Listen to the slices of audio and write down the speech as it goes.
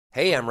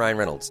Hey, I'm Ryan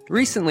Reynolds.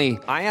 Recently,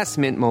 I asked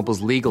Mint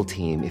Mobile's legal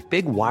team if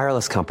big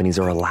wireless companies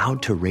are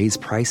allowed to raise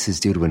prices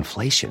due to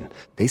inflation.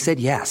 They said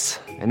yes.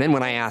 And then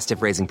when I asked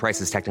if raising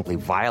prices technically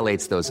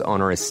violates those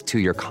onerous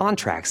two-year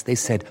contracts, they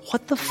said,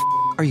 "What the f***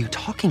 are you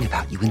talking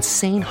about, you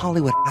insane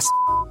Hollywood ass?"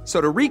 So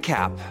to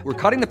recap, we're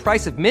cutting the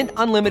price of Mint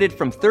Unlimited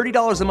from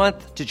 $30 a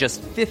month to just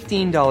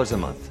 $15 a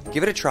month.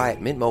 Give it a try at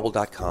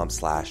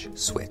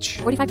mintmobile.com/switch.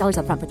 $45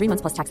 up front for 3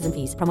 months plus taxes and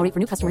fees. Promo rate for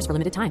new customers for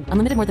limited time.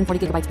 Unlimited more than 40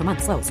 gigabytes per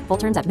month. Slows full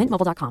terms at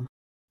mintmobile.com.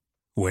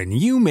 When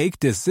you make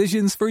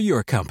decisions for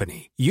your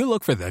company, you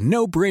look for the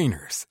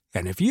no-brainers.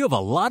 And if you have a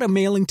lot of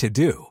mailing to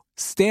do,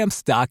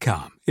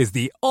 Stamps.com is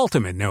the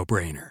ultimate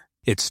no-brainer.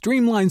 It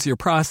streamlines your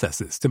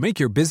processes to make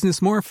your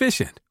business more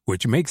efficient,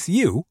 which makes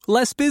you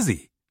less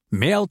busy.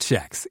 Mail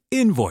checks,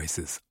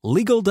 invoices,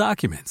 legal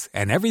documents,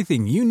 and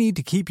everything you need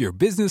to keep your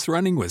business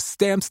running with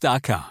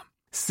Stamps.com.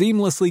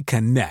 Seamlessly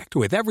connect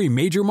with every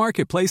major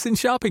marketplace and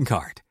shopping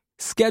cart.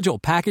 Schedule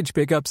package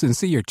pickups and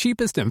see your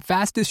cheapest and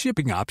fastest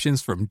shipping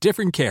options from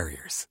different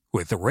carriers,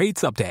 with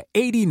rates up to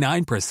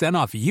 89%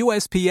 off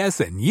USPS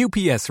and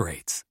UPS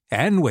rates.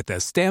 And with the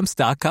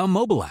Stamps.com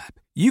mobile app,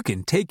 you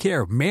can take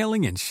care of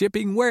mailing and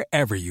shipping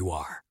wherever you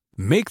are.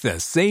 Make the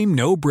same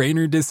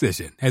no-brainer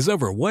decision as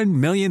over 1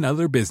 million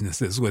other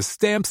businesses with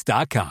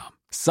Stamps.com.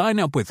 Sign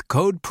up with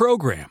code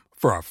PROGRAM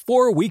for a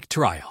 4-week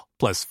trial,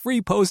 plus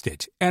free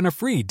postage and a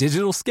free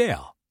digital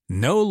scale.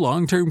 No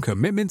long-term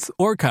commitments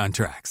or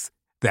contracts.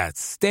 That's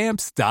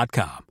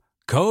Stamps.com.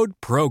 Code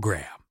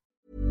PROGRAM.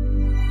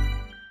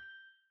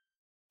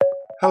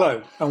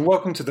 Hello, and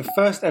welcome to the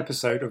first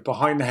episode of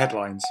Behind the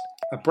Headlines,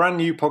 a brand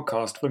new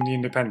podcast from The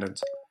Independent.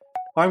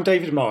 I'm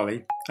David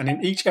Marley, and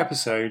in each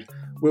episode,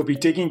 we'll be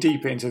digging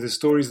deeper into the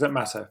stories that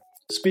matter,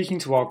 speaking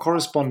to our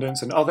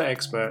correspondents and other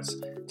experts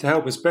to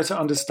help us better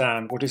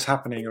understand what is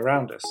happening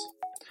around us.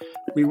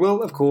 We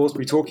will, of course,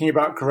 be talking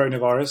about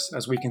coronavirus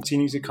as we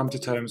continue to come to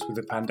terms with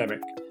the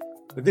pandemic.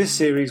 But this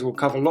series will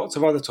cover lots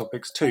of other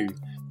topics too,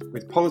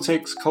 with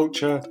politics,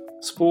 culture,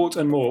 sport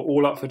and more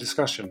all up for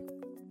discussion.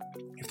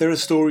 If there are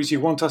stories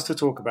you want us to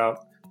talk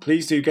about,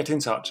 please do get in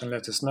touch and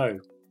let us know.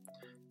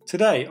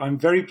 Today, I'm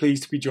very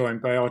pleased to be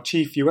joined by our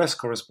chief US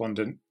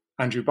correspondent,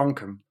 Andrew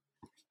Buncombe.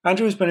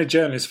 Andrew has been a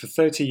journalist for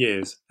 30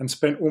 years and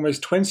spent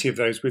almost 20 of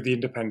those with The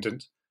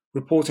Independent,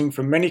 reporting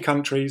from many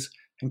countries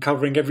and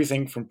covering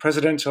everything from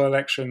presidential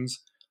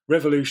elections,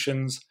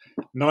 revolutions,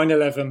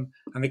 9/11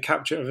 and the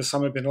capture of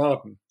Osama bin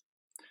Laden.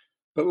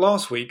 But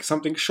last week,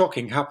 something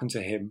shocking happened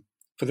to him.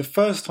 For the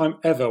first time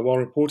ever while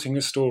reporting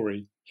a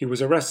story, he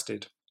was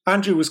arrested.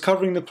 Andrew was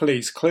covering the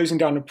police closing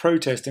down a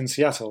protest in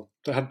Seattle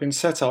that had been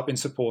set up in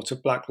support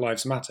of Black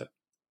Lives Matter.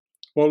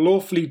 While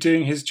lawfully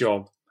doing his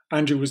job,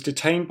 Andrew was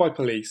detained by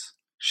police,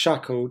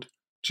 shackled,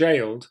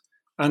 jailed,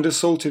 and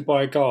assaulted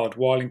by a guard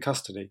while in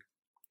custody.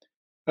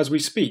 As we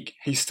speak,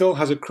 he still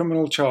has a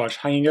criminal charge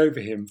hanging over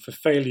him for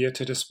failure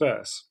to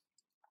disperse.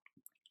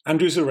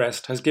 Andrew's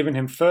arrest has given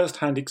him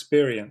first-hand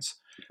experience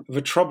of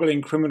a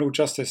troubling criminal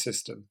justice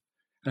system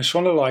and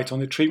shone a light on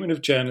the treatment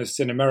of journalists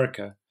in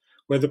America,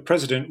 where the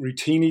president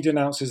routinely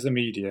denounces the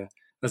media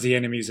as the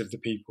enemies of the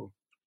people.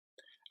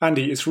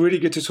 Andy, it's really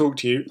good to talk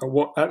to you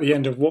at the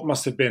end of what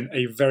must have been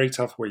a very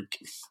tough week.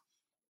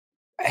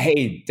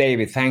 Hey,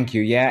 David, thank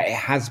you. Yeah, it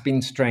has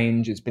been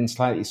strange. It's been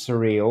slightly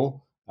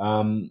surreal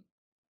and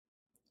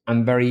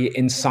very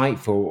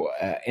insightful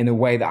in a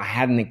way that I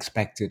hadn't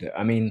expected.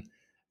 I mean,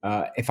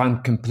 if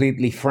I'm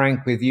completely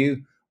frank with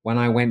you, when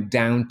I went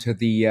down to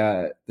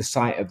the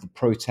site of the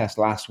protest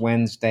last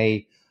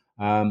Wednesday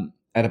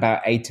at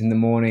about 8:30 in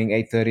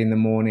the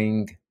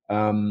morning,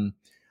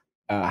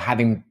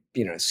 having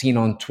seen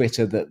on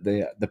Twitter that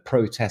the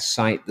protest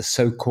site, the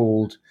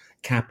so-called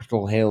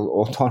Capitol Hill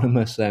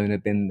Autonomous Zone,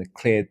 had been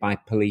cleared by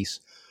police.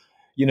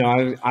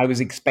 I was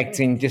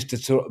expecting just to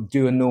sort of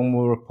do a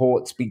normal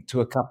report, speak to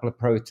a couple of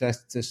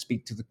protesters,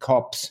 speak to the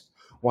cops,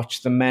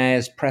 watch the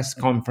mayor's press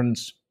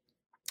conference.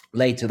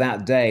 Later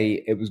that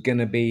day, it was going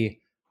to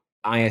be,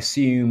 I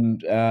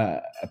assumed,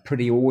 a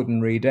pretty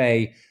ordinary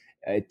day.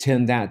 It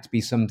turned out to be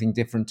something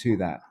different to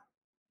that.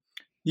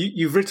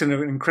 You've written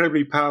an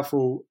incredibly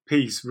powerful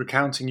piece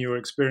recounting your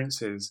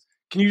experiences.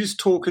 Can you just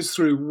talk us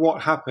through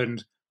what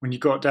happened when you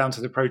got down to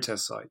the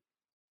protest site?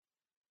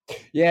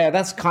 Yeah,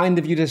 that's kind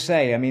of you to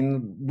say. I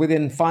mean,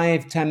 within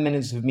 5-10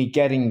 minutes of me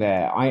getting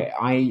there,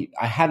 I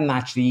hadn't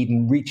actually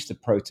even reached the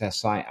protest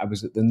site. I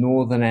was at the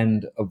northern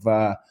end of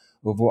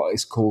what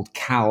is called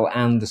Cal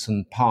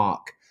Anderson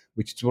Park,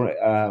 which is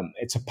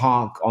it's a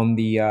park on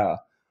the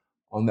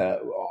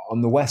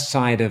west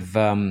side of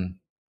the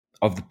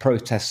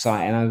protest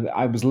site, and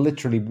I was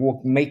literally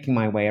making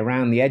my way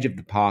around the edge of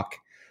the park,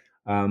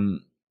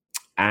 and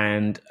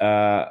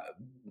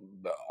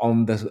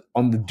on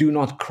the "Do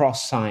Not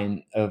Cross"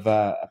 sign of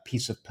a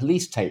piece of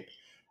police tape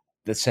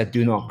that said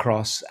 "Do Not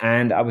Cross,"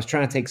 and I was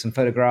trying to take some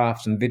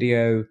photographs and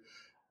video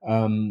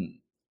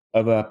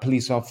of a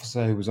police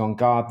officer who was on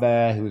guard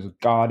there, who was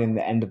guarding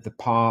the end of the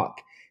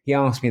park. He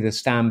asked me to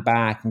stand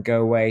back and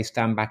go away,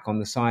 stand back on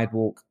the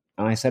sidewalk.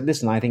 And I said,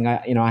 listen, I think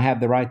I have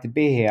the right to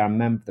be here. I'm a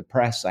member of the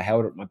press. I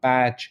held up my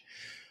badge.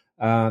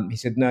 He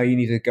said, no, you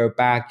need to go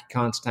back. You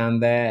can't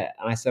stand there.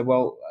 And I said,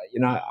 well,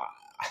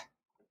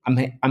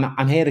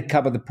 I'm here to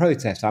cover the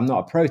protest. I'm not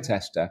a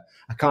protester.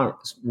 I can't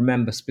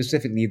remember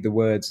specifically the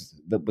words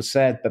that were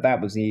said, but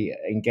that was the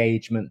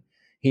engagement.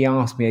 He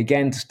asked me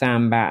again to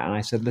stand back, and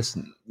I said,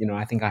 listen,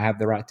 I think I have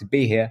the right to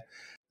be here.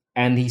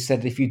 And he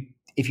said, if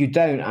you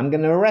don't, I'm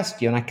going to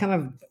arrest you. And I kind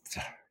of,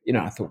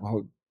 I thought,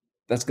 well,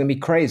 that's going to be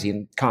crazy,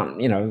 and can't,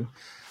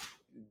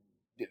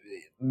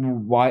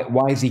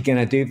 why is he going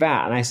to do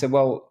that? And I said,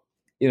 well,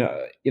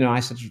 I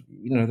said,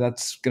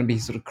 that's going to be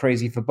sort of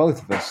crazy for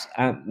both of us.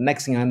 And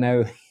next thing I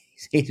know,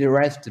 he's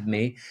arrested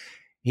me.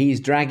 He's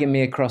dragging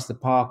me across the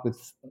park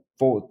with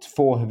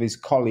four of his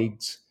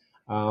colleagues.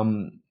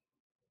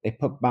 They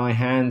put my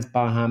hands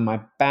behind my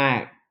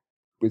back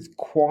with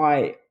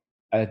quite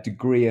a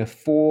degree of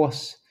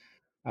force.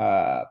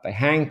 They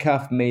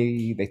handcuffed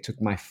me. They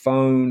took my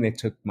phone. They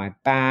took my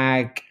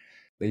bag.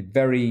 They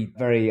very,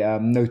 very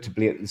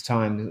notably at the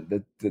time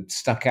that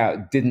stuck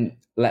out, didn't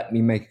let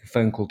me make a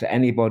phone call to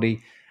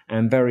anybody.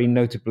 And very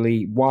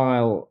notably,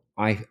 while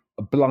I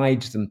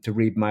obliged them to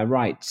read my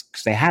rights,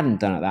 because they hadn't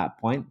done at that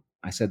point,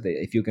 I said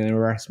that if you're going to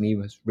arrest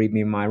me, read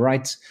me my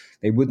rights.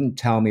 They wouldn't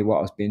tell me what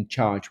I was being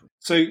charged with.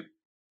 So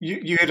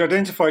you had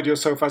identified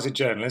yourself as a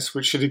journalist,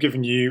 which should have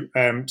given you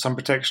some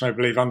protection, I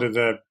believe, under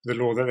the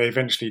law that they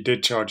eventually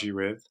did charge you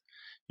with.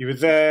 You were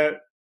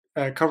there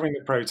covering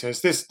the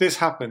protest. This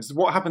happens.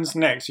 What happens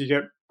next? You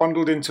get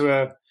bundled into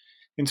a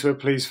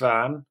police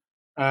van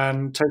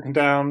and taken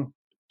down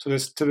to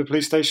the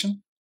police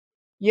station?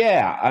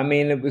 Yeah, I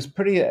mean, it was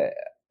pretty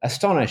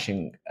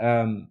astonishing.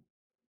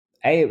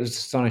 It was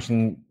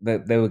astonishing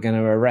that they were going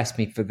to arrest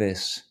me for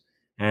this.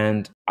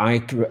 And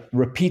I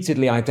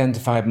repeatedly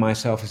identified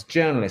myself as a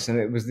journalist. And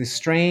it was this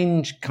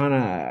strange kind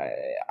of,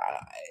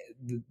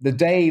 the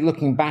day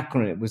looking back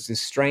on it was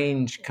this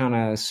strange kind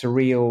of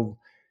surreal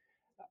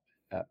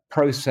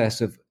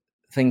process of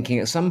thinking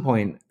at some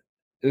point,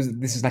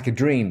 this is like a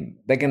dream.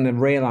 They're going to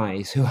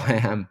realize who I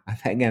am.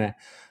 They're going to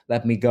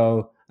let me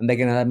go, and they're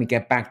going to let me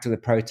get back to the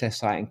protest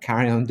site and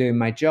carry on doing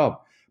my job.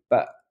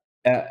 But,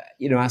 as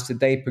the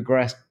day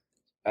progressed,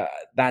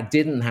 that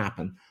didn't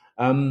happen.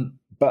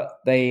 But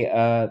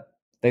they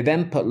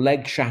then put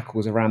leg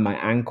shackles around my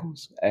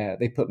ankles.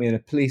 They put me in a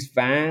police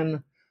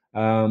van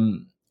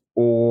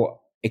or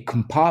a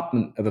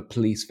compartment of a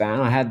police van.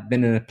 I had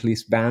been in a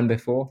police van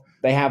before.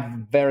 They have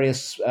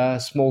various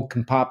small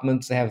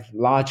compartments. They have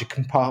larger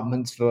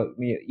compartments for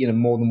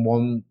more than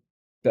one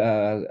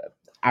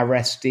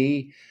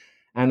arrestee.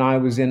 And I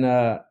was in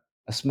a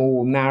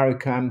small narrow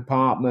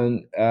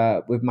compartment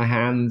with my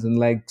hands and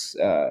legs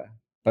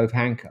both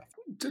handcuffed.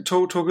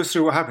 Talk us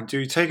through what happened. Were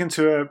you taken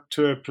to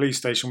a police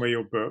station where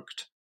you're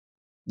booked?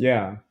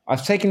 Yeah, I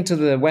was taken to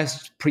the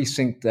West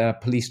Precinct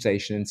police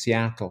station in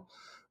Seattle,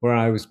 where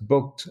I was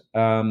booked.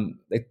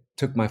 They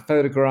took my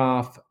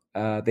photograph.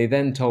 They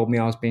then told me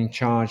I was being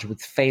charged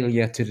with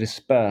failure to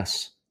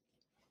disperse,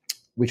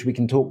 which we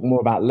can talk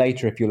more about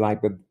later if you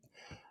like. But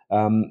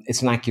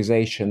it's an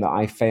accusation that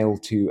I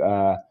failed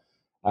to.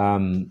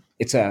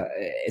 It's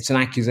an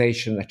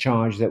accusation, a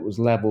charge that was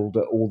leveled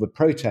at all the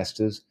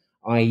protesters,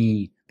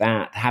 i.e.,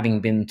 that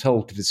having been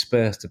told to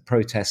disperse the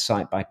protest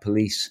site by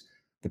police,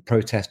 the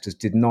protesters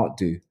did not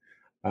do.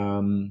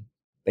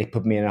 They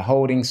put me in a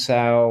holding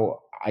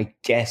cell, I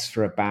guess,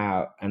 for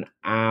about an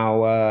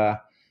hour.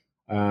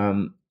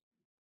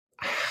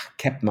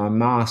 Kept my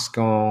mask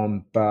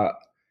on, but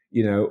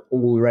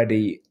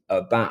already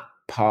at that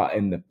part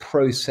in the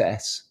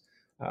process,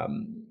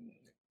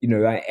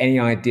 any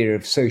idea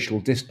of social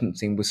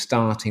distancing was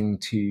starting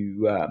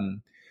to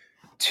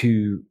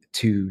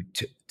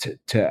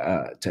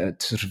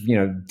sort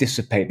of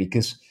dissipate,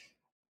 because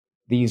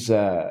these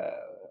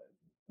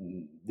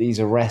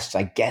arrests,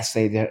 I guess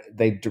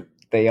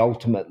they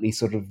ultimately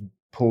sort of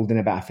pulled in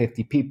about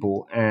 50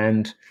 people,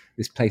 and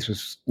this place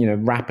was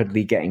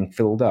rapidly getting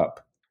filled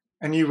up.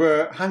 And you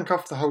were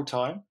handcuffed the whole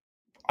time?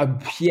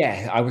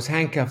 I was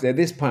handcuffed. At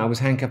this point, I was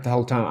handcuffed the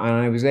whole time, and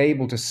I was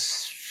able to.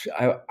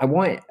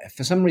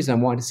 For some reason,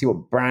 I wanted to see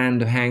what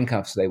brand of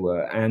handcuffs they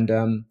were, and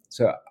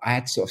so I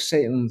had to sort of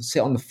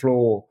sit on the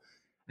floor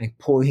and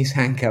pull these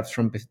handcuffs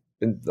from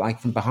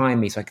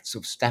behind me, so I could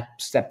sort of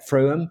step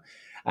through them,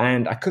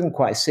 and I couldn't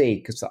quite see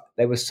because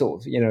they were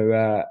sort of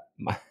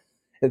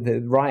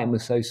the writing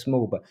was so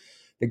small. But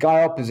the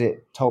guy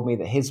opposite told me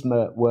that his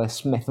were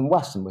Smith &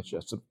 Wesson, which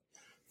is a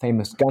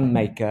famous gun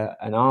maker,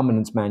 an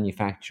armaments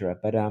manufacturer.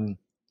 But I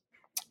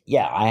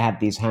had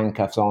these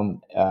handcuffs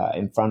on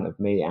in front of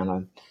me, and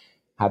I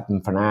had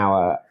them for an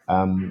hour.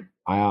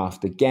 I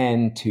asked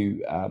again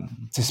to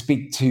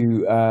speak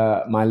to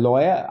my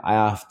lawyer. I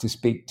asked to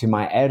speak to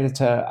my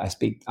editor.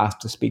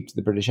 Asked to speak to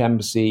the British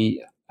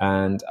Embassy,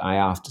 and I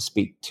asked to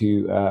speak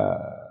to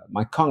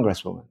my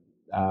congresswoman.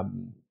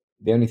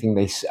 The only thing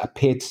they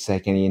appeared to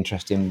take any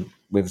interest in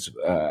was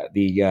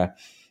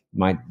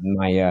my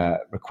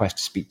request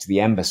to speak to the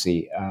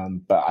embassy,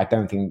 but I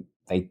don't think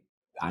they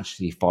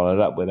actually followed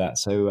up with that.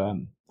 So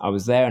I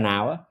was there an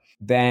hour,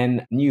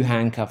 then new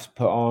handcuffs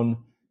put on,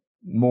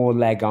 more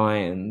leg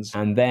irons,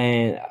 and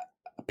then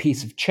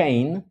piece of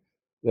chain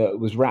that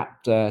was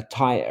wrapped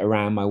tight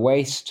around my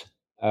waist,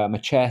 my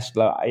chest.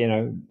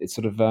 It's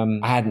sort of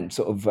I hadn't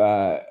sort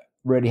of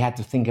really had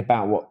to think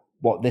about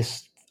what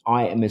this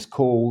item is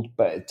called,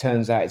 but it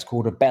turns out it's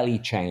called a belly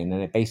chain,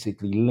 and it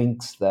basically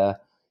links your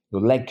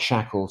leg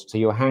shackles to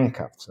your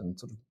handcuffs, and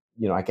sort of,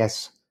 I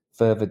guess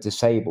further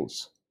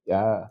disables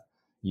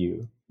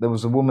you. There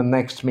was a woman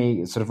next to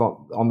me, sort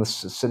of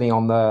sitting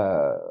on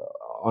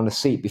the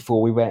seat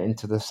before we went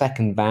into the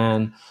second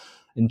van,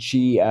 and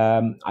she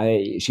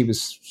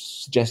was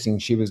suggesting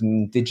she was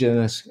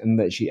indigenous and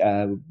that she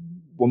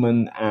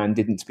woman and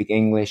didn't speak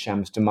English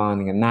and was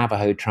demanding a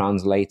Navajo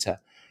translator.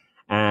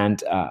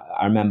 And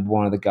I remember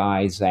one of the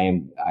guys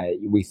saying,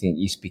 "We think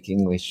you speak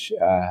English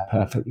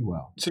perfectly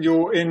well." So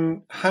you're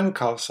in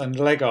handcuffs and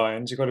leg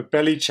irons. You've got a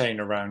belly chain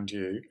around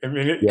you. I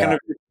mean,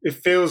 it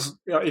feels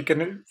like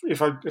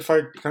if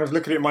I kind of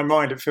look at it in my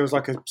mind, it feels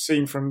like a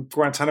scene from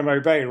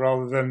Guantanamo Bay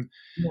rather than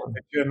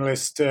a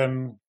journalist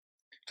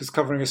just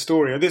covering a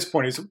story. At this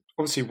point, it's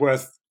obviously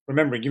worth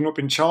remembering you've not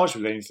been charged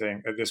with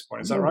anything at this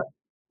point. Is that right?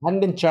 I hadn't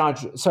been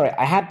charged. Sorry,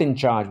 I had been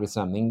charged with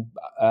something.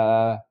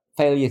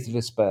 Failure to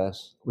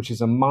disperse, which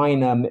is a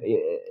minor,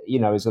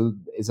 is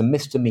a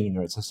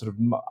misdemeanor. It's a sort of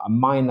a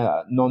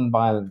minor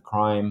non-violent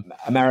crime.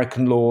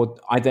 American law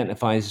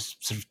identifies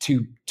sort of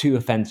two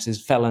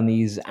offences: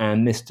 felonies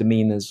and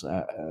misdemeanors.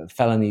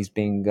 Felonies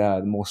being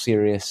the more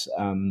serious,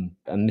 and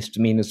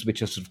misdemeanors,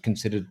 which are sort of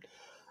considered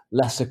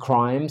lesser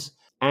crimes.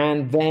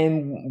 And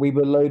then we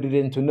were loaded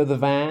into another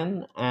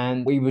van,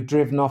 and we were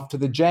driven off to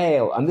the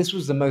jail. And this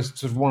was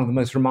one of the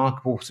most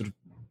remarkable sort of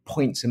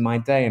points in my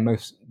day, and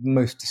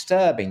most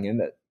disturbing, in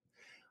that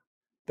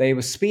they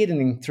were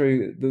speeding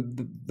through.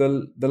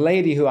 The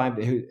lady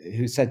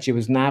who said she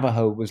was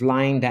Navajo was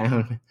lying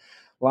down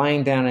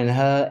in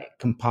her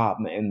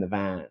compartment in the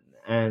van,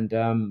 and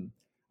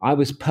I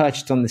was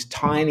perched on this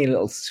tiny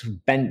little sort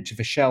of bench of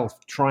a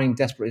shelf, trying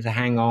desperately to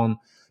hang on,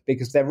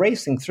 because they're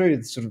racing through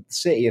the sort of the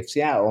city of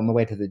Seattle on the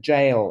way to the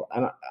jail.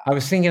 And I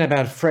was thinking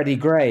about Freddie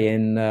Gray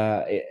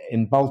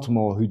in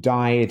Baltimore, who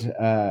died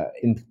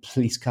in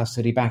police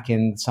custody back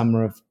in the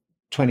summer of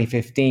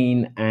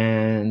 2015,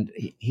 and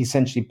he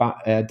essentially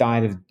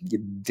died of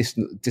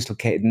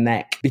dislocated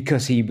neck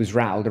because he was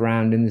rattled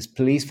around in this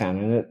police van.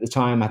 And at the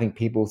time, I think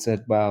people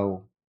said,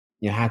 well,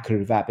 how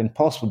could that have been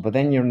possible? But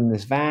then you're in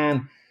this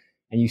van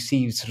and you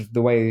see sort of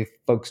the way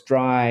folks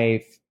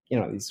drive,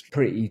 these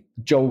pretty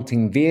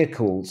jolting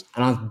vehicles.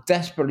 And I was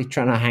desperately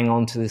trying to hang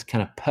on to this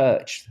kind of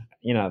perch,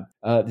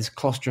 this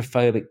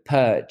claustrophobic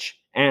perch.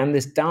 And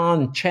this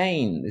darn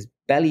chain, this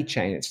belly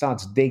chain, it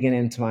starts digging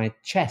into my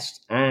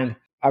chest. And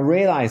I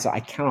realize that I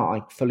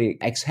cannot fully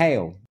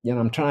exhale.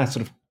 I'm trying to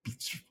sort of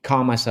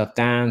calm myself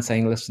down,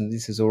 saying, listen,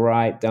 this is all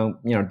right.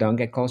 Don't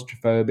get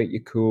claustrophobic.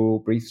 You're cool.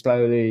 Breathe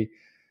slowly.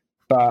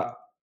 But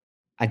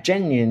I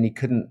genuinely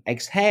couldn't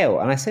exhale.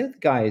 And I said to the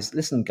guys,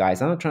 listen,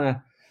 guys, I'm not trying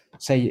to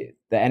say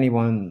that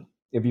anyone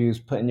of you is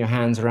putting your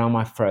hands around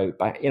my throat,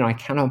 but I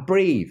cannot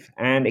breathe.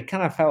 And it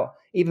kind of felt,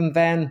 even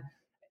then,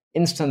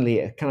 instantly,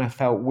 it kind of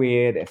felt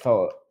weird. It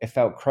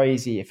felt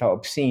crazy. It felt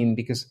obscene,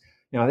 because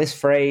this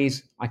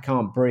phrase, I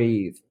can't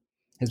breathe,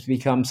 has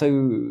become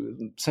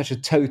such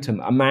a totem,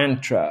 a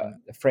mantra,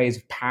 a phrase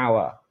of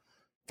power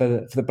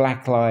for the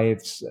Black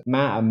Lives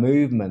Matter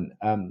movement,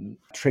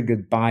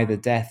 triggered by the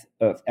death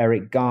of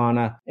Eric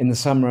Garner in the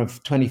summer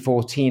of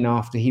 2014,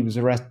 after he was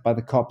arrested by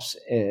the cops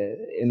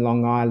in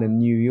Long Island,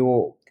 New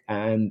York,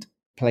 and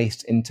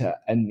placed into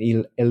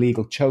an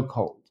illegal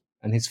chokehold.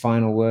 And his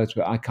final words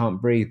were, I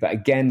can't breathe, but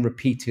again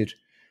repeated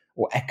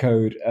or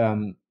echoed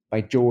by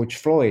George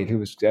Floyd, who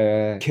was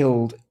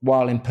killed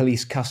while in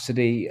police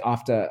custody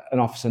after an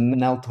officer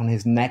knelt on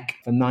his neck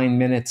for 9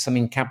 minutes,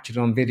 something captured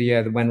on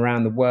video that went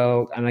around the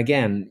world. And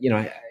again,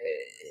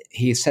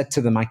 he said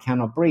to them, I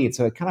cannot breathe.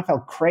 So it kind of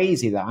felt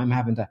crazy that I'm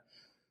having to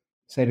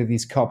say to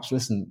these cops,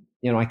 listen,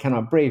 I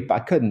cannot breathe, but I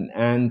couldn't.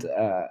 And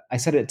I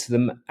said it to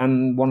them,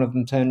 and one of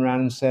them turned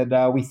around and said,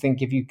 we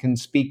think if you can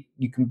speak,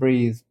 you can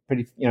breathe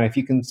pretty, if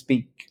you can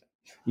speak,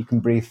 you can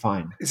breathe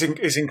fine.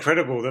 It's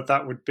incredible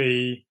that would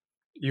be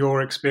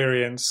your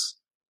experience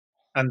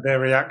and their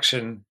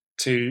reaction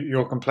to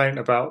your complaint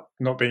about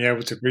not being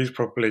able to breathe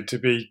properly, to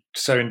be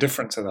so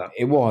indifferent to that.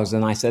 It was.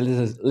 And I said,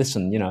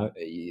 listen,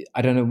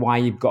 I don't know why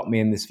you've got me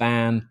in this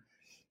van.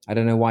 I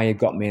don't know why you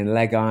got me in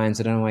leg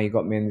irons. I don't know why you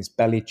got me in this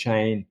belly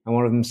chain. And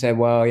one of them said,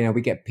 well,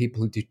 we get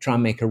people who do try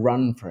and make a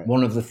run for it.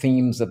 One of the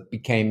themes that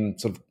became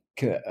sort of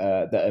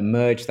that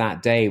emerged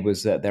that day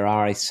was that there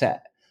are a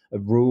set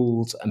of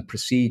rules and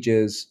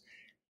procedures,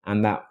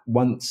 and that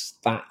once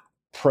that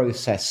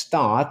process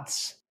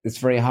starts, it's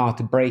very hard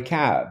to break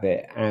out of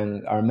it.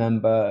 And I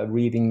remember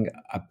reading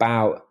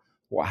about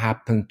what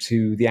happened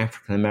to the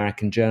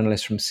African-American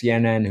journalist from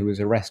CNN who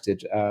was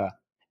arrested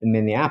in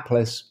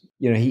Minneapolis.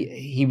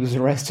 He was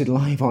arrested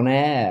live on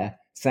air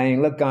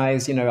saying, look,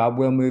 guys, I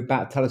will move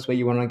back. Tell us where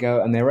you want to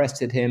go. And they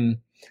arrested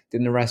him,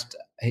 didn't arrest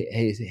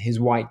his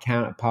white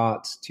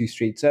counterparts 2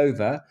 streets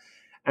over.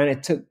 And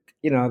it took,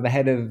 the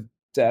head of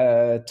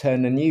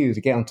Turner News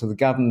to get onto the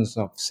governor's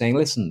office saying,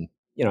 listen,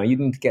 you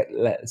need to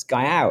let this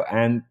guy out.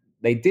 And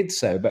they did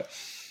so. But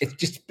it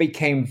just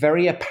became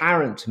very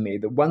apparent to me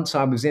that once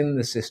I was in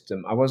the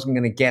system, I wasn't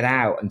going to get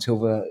out until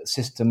the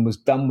system was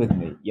done with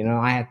me.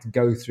 I had to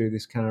go through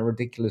this kind of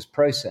ridiculous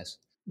process.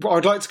 Well,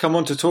 I'd like to come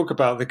on to talk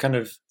about the kind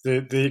of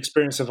the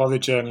experience of other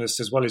journalists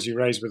as well as you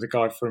raised with the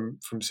guy from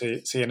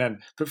CNN.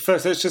 But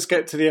first, let's just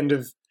get to the end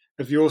of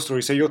your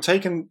story. So you're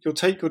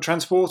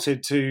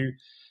transported to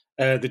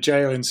the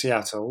jail in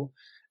Seattle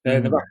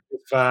in the back of the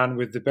van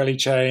with the belly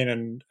chain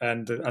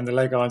and the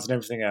leg irons and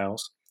everything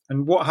else.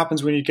 And what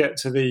happens when you get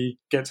to the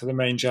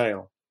main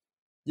jail?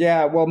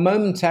 Yeah, well,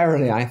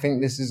 momentarily, I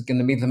think this is going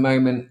to be the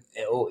moment,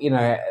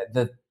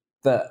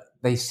 that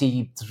they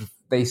see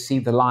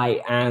the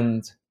light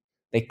and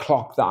they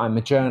clock that I'm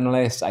a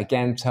journalist. I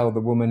again tell the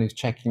woman who's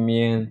checking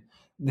me in,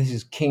 this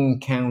is King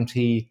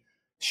County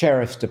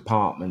Sheriff's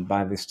Department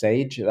by this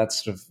stage.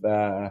 That's sort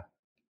of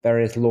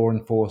various law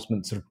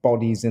enforcement sort of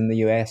bodies in the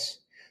US.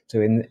 So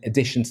in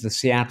addition to the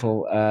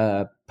Seattle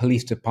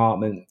Police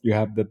Department, you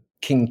have the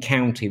King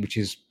County, which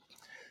is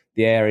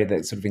the area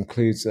that sort of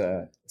includes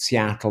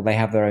Seattle. They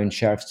have their own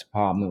sheriff's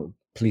department,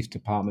 police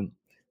department.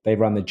 They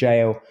run the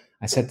jail.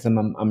 I said to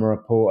them, I'm a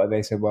reporter.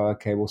 They said, well,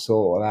 okay, we'll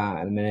sort all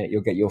that in a minute.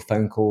 You'll get your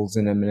phone calls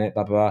in a minute,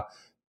 blah, blah, blah.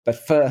 But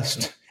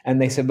first, and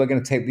they said, we're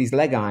going to take these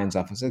leg irons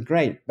off. I said,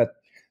 great. But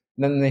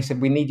then they said,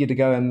 we need you to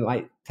go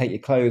and take your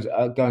clothes,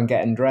 go and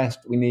get undressed.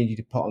 We need you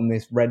to put on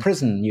this red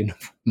prison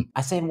uniform.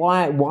 I said,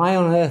 why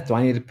on earth do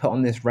I need to put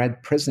on this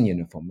red prison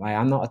uniform?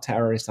 I'm not a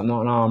terrorist. I'm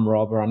not an armed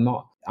robber. I'm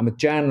a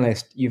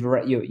journalist.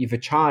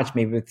 You've charged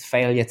me with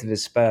failure to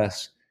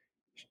disperse.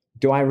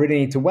 Do I really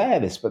need to wear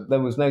this? But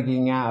there was no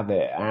getting out of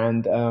it.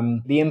 And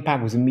the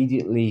impact was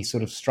immediately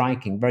sort of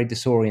striking, very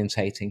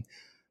disorientating,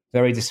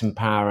 very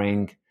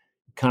disempowering,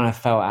 kind of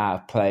felt out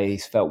of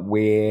place, felt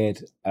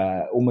weird,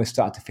 almost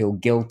started to feel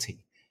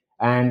guilty.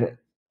 And,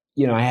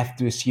 I have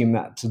to assume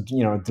that's a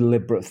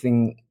deliberate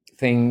thing.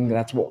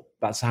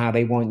 That's how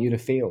they want you to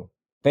feel.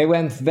 They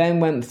then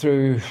went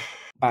through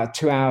about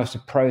 2 hours to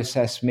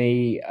process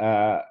me.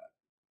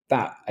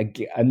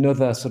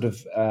 Another sort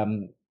of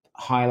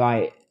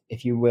highlight,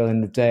 if you will,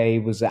 in the day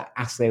was that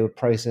as they were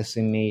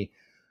processing me,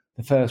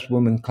 the first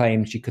woman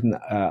claimed she couldn't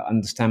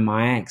understand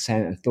my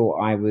accent and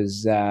thought I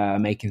was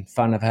making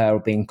fun of her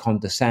or being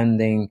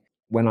condescending,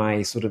 when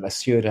I sort of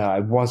assured her I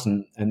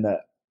wasn't, and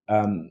that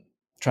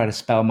tried to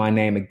spell my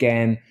name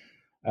again.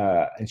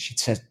 And she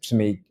said to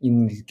me, you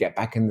need to get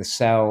back in the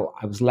cell.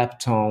 I was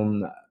leapt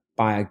on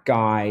by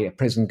a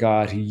prison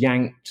guard, who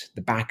yanked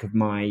the back of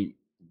my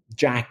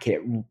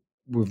jacket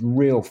with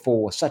real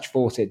force, such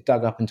force it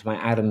dug up into my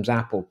Adam's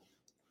apple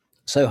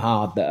so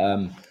hard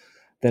that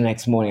the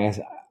next morning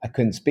I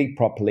couldn't speak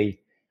properly,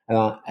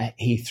 and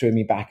he threw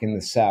me back in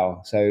the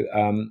cell. So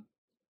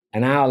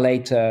an hour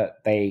later,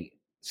 they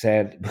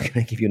said, we're going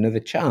to give you another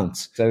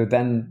chance. So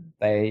then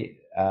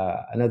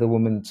another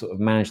woman sort of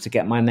managed to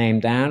get my name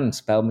down and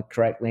spell me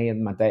correctly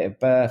and my date of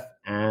birth,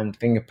 and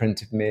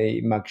fingerprinted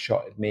me,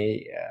 mugshotted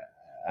me,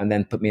 and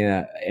then put me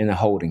in a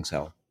holding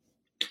cell.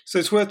 So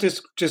it's worth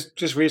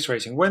just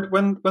reiterating,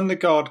 when the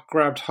guard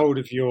grabbed hold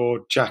of your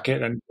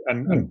jacket and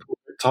pulled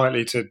it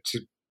tightly to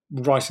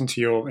right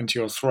into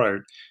your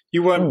throat,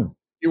 you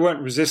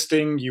weren't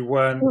resisting, you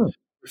weren't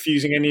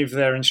refusing any of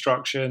their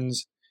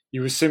instructions.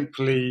 You were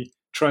simply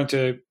trying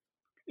to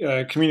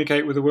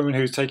communicate with the woman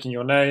who was taking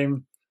your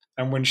name,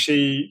 and when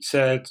she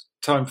said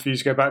time for you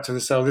to go back to the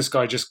cell, this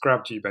guy just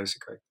grabbed you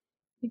basically.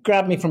 He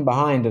grabbed me from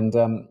behind, and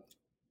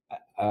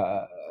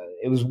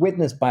it was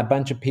witnessed by a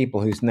bunch of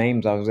people whose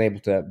names I was able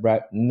to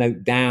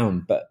note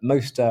down, but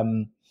most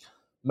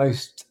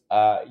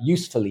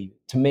usefully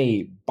to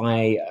me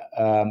by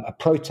a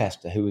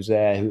protester who was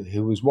there,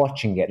 who was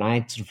watching it. And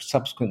I sort of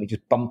subsequently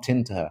just bumped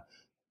into her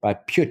by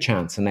pure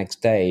chance the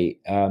next day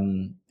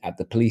at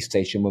the police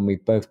station when we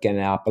both getting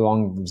our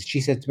belongings.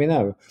 She said to me,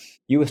 no,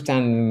 you were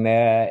standing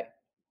there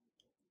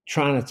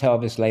trying to tell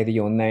this lady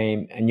your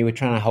name, and you were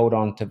trying to hold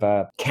on to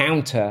the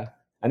counter,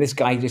 and this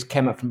guy just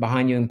came up from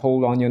behind you and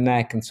pulled on your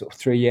neck and sort of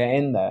threw you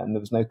in there, and there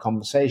was no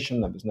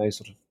conversation, there was no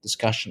sort of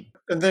discussion.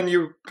 And then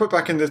you put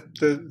back in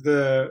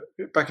the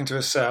back into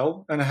a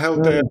cell and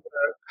held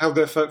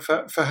there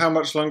for how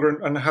much longer,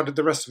 and how did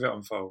the rest of it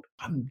unfold?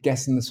 I'm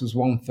guessing this was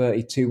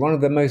 1:32. One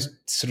of the most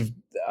sort of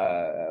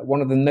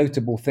one of the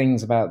notable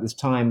things about this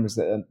time was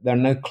that there are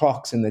no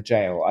clocks in the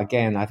jail.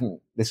 Again, I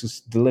think this was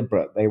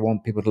deliberate. They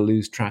want people to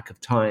lose track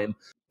of time.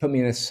 Put me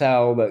in a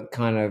cell that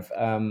kind of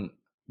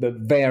that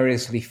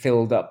variously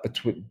filled up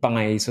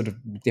by sort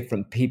of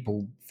different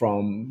people.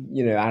 From,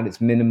 at its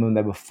minimum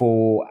there were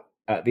 4.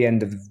 At the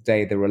end of the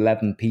day, there were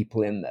 11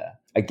 people in there.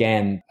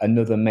 Again,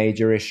 another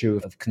major issue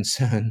of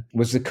concern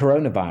was the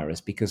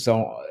coronavirus, because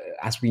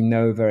as we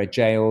know, there are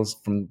jails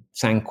from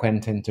San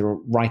Quentin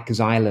to Rikers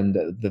Island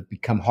that have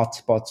become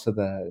hotspots for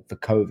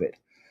COVID.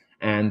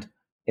 And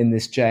in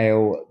this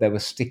jail, there were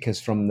stickers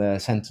from the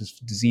Centers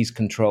for Disease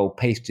Control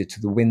pasted to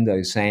the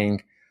windows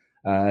saying,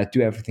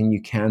 do everything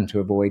you can to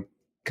avoid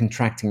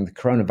contracting the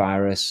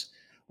coronavirus,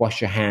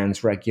 wash your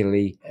hands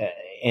regularly.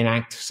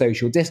 enact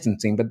social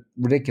distancing. But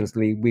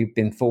ridiculously, we've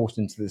been forced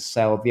into this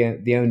cell.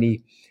 The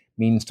only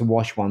means to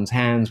wash one's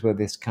hands were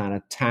this kind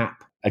of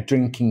tap, a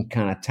drinking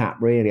kind of tap,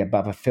 really,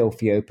 above a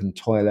filthy open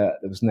toilet.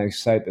 There was no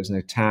soap, there was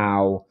no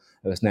towel,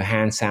 there was no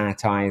hand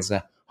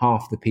sanitizer.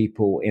 Half the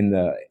people in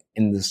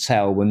the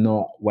cell were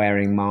not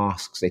wearing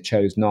masks. They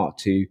chose not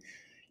to.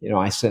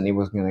 I certainly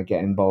wasn't going to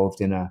get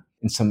involved in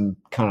some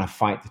kind of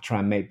fight to try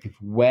and make people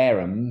wear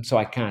them. So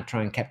I kind of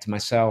try and kept to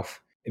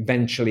myself.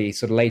 Eventually,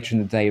 sort of later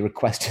in the day,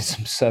 requested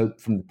some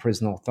soap from the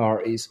prison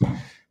authorities,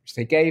 which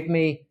they gave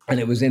me. And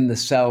it was in the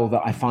cell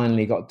that I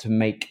finally got to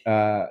make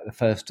the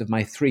first of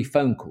my 3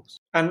 phone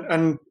calls.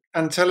 And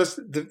tell us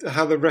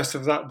how the rest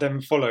of that then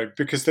followed,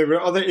 because there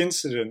were other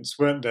incidents,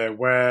 weren't there,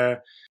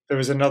 where there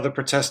was another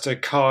protester,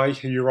 Kai,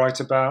 who you write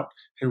about,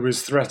 who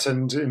was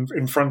threatened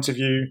in front of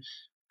you,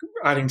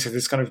 adding to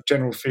this kind of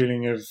general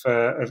feeling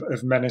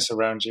of menace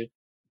around you.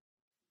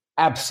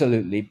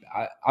 Absolutely.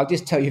 I'll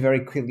just tell you very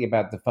quickly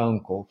about the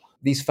phone call.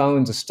 These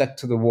phones are stuck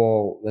to the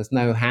wall. There's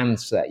no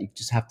handset. You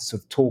just have to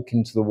sort of talk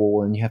into the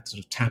wall, and you have to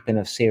sort of tap in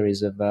a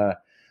series of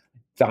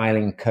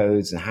dialing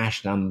codes and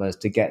hash numbers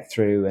to get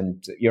through,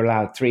 and you're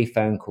allowed 3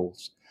 phone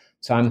calls.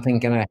 So I'm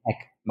thinking,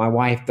 heck, my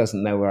wife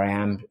doesn't know where I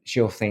am.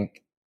 She'll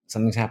think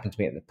something's happened to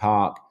me at the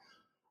park.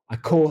 I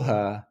call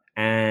her,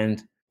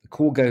 and the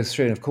call goes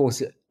through, and of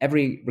course,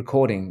 every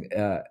recording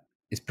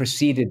is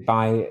preceded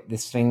by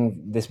this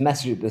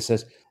message that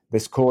says,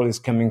 "This call is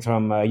coming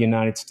from a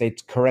United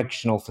States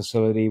correctional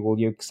facility. Will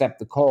you accept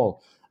the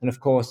call?" And of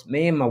course,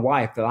 me and my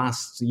wife, the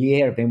last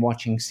year, have been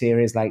watching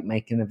series like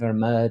Making of a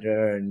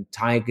Murderer and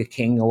Tiger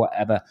King or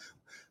whatever,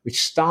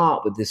 which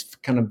start with this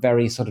kind of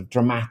very sort of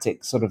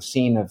dramatic sort of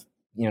scene of,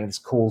 this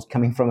call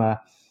coming from a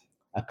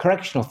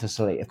correctional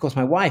facility. Of course,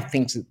 my wife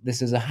thinks that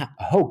this is a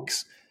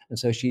hoax, and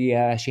so she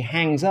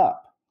hangs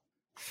up.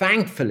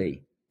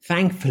 Thankfully,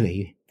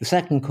 the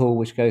second call,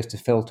 which goes to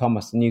Phil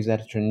Thomas, the news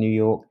editor in New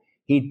York,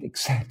 he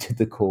accepted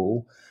the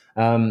call,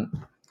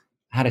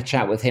 had a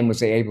chat with him,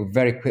 was able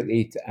very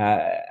quickly,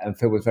 and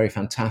Phil was very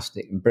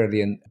fantastic and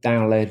brilliant,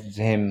 downloaded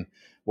to him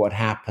what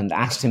happened,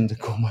 asked him to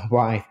call my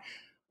wife.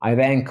 I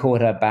then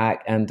called her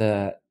back, and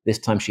this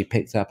time she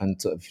picked up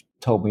and sort of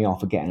told me off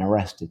for getting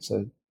arrested.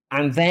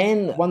 And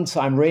then once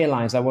I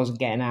realized I wasn't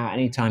getting out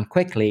anytime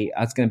quickly,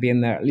 I was going to be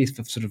in there at least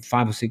for sort of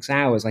 5 or 6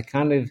 hours, I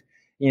kind of,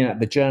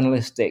 the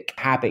journalistic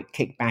habit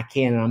kicked back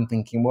in, and I'm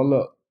thinking, well,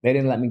 look, they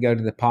didn't let me go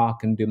to the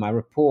park and do my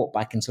report, but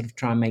I can sort of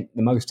try and make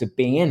the most of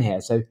being in here.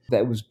 So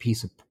there was a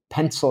piece of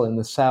pencil in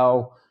the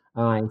cell,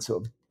 and I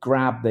sort of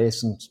grabbed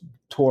this and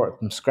tore it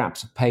from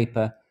scraps of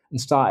paper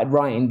and started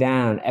writing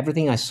down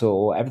everything I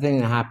saw, everything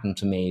that happened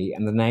to me,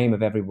 and the name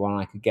of everyone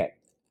I could get,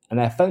 and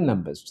their phone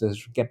numbers to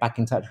get back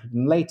in touch with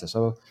them later.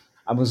 So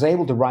I was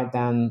able to write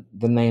down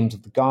the names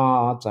of the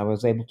guards. I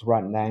was able to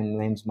write down the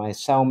names of my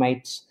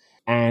cellmates.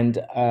 And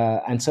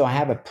so I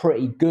have a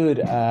pretty good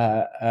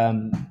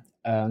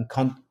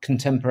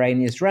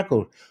contemporaneous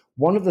record.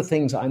 One of the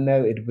things I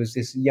noted was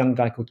this young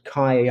guy called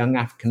Kai, a young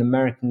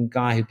African-American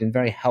guy who'd been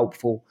very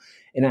helpful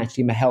in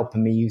actually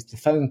helping me use the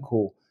phone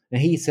call.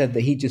 And he said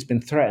that he'd just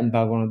been threatened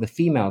by one of the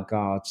female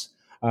guards,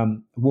 a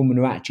woman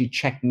who actually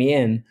checked me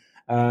in.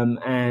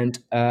 And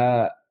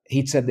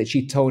he'd said that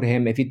she told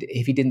him if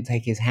he didn't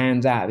take his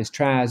hands out of his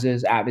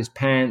trousers, out of his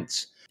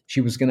pants,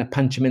 she was going to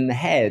punch him in the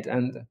head.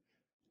 And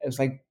it was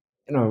like,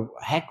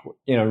 heck,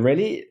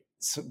 really?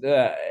 So,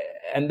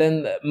 and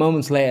then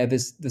moments later,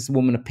 this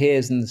woman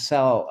appears in the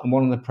cell, and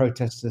one of the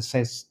protesters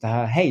says to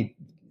her, "Hey,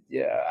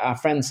 our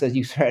friend says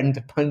you threatened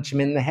to punch him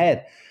in the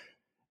head."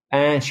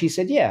 And she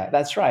said, "Yeah,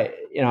 that's right.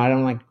 I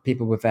don't like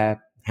people with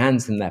their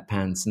hands in their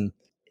pants." And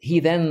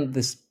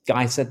this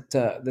guy said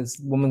to this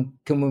woman,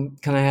 can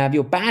I have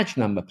your badge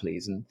number,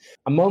 please? And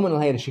a moment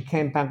later, she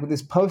came back with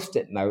this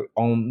Post-it note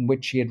on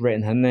which she had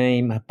written her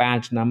name, her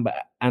badge number,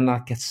 and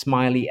like a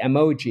smiley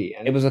emoji.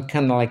 And it was a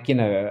kind of like,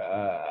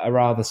 a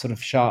rather sort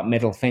of sharp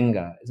middle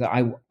finger. So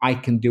I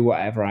can do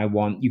whatever I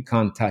want. You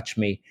can't touch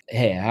me.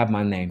 Here, have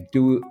my name.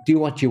 Do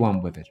what you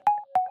want with it.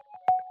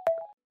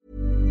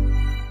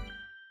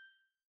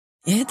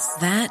 It's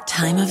that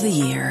time of the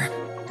year.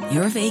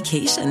 Your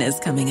vacation is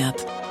coming up.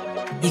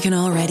 You can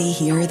already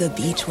hear the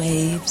beach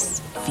waves,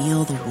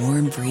 feel the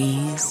warm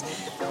breeze,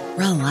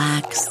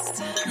 relax,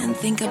 and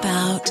think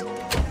about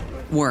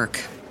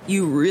work.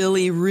 You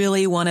really,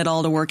 really want it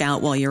all to work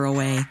out while you're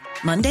away.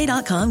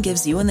 Monday.com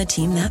gives you and the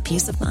team that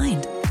peace of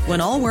mind. When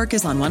all work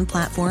is on one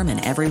platform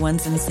and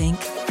everyone's in sync,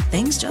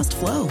 things just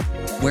flow.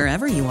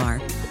 Wherever you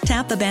are,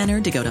 tap the banner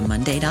to go to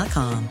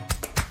Monday.com.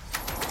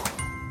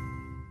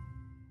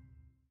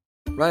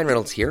 Ryan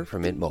Reynolds here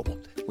from Mint Mobile.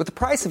 With the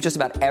price of just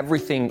about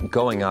everything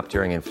going up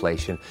during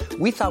inflation,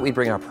 we thought we'd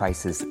bring our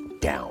prices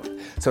down.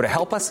 So to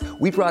help us,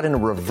 we brought in a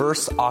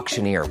reverse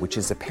auctioneer, which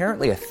is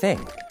apparently a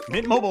thing.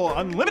 Mint Mobile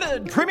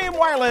Unlimited Premium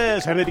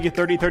Wireless. How to get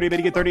 30, 30, bit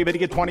to get 30, bit to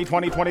get 20,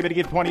 20, 20, bit to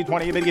get 20,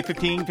 20, bit to get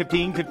 15,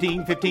 15,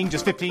 15, 15,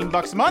 just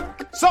 $15 a month?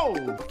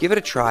 Sold! Give it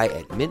a try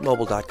at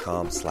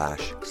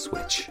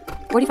mintmobile.com/switch.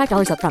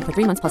 $45 up front for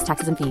 3 months plus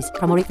taxes and fees.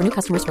 Promo rate for new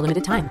customers for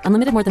limited time.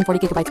 Unlimited more than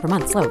 40 gigabytes per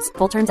month slows.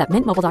 Full terms at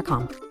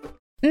mintmobile.com.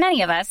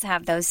 Many of us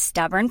have those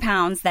stubborn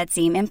pounds that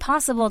seem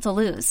impossible to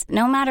lose,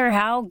 no matter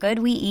how good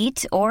we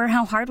eat or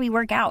how hard we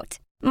work out.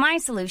 My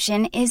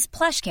solution is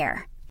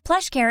PlushCare.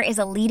 PlushCare is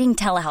a leading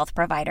telehealth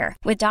provider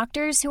with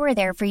doctors who are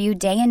there for you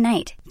day and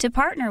night to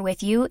partner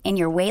with you in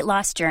your weight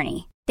loss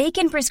journey. They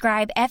can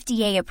prescribe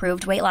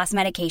FDA-approved weight loss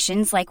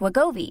medications like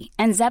Wegovy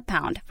and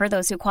Zepbound for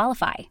those who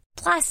qualify.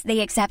 Plus,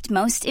 they accept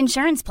most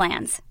insurance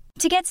plans.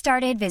 To get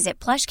started, visit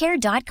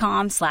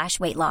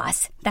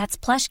plushcare.com/weightloss. That's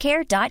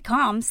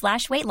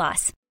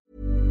plushcare.com/weightloss.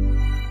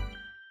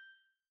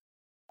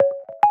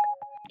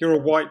 You're a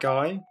white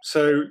guy,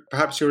 so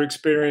perhaps your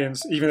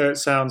experience, even though it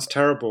sounds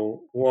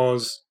terrible,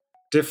 was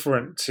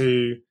different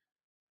to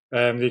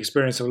the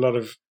experience of a lot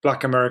of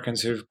Black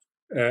Americans who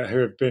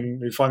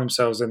find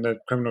themselves in the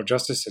criminal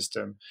justice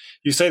system.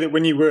 You say that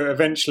when you were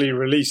eventually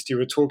released, you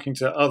were talking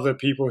to other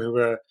people who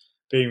were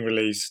being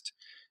released,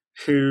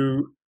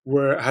 who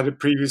had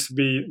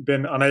previously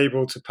been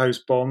unable to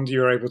post bond. You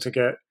were able to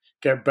get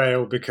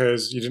bail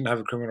because you didn't have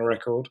a criminal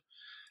record,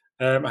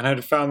 and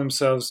had found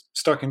themselves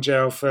stuck in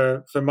jail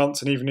for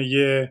months and even a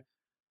year,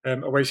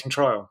 awaiting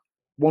trial.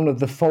 One of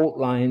the fault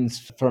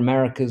lines for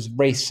America's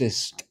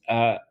racist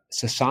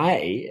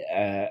society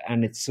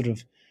and its sort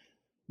of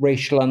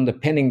racial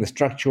underpinning, the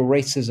structural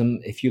racism,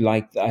 if you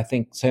like, I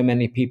think so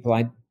many people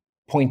I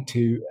point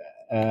to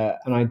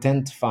and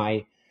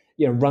identify,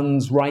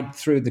 runs right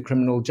through the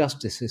criminal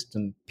justice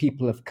system.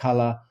 People of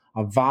color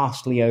are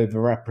vastly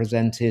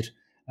overrepresented,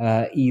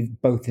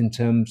 both in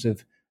terms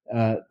of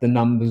the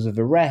numbers of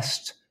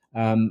arrest,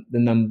 the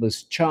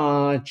numbers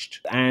charged,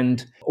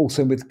 and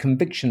also with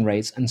conviction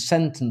rates and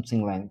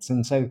sentencing lengths.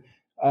 And so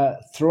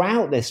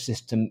throughout this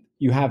system,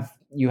 you have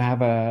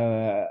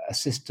a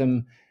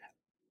system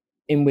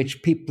in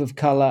which people of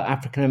color,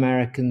 African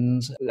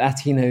Americans,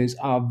 Latinos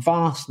are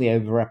vastly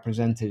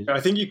overrepresented. I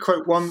think you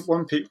quote one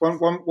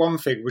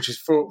figure, which is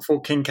for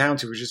King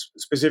County, which is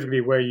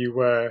specifically where you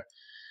were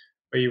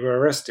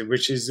arrested,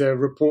 which is a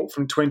report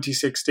from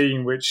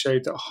 2016, which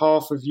showed that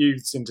half of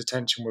youths in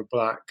detention were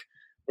Black,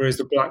 whereas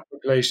the Black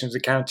population of the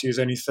county is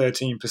only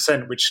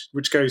 13%, which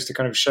goes to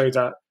kind of show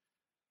that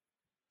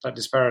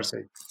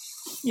disparity.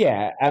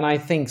 Yeah, and I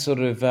think sort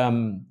of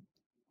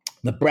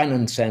the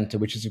Brennan Center,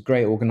 which is a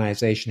great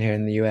organization here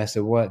in the US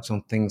that works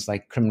on things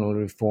like criminal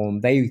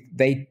reform, they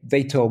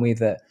told me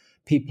that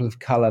people of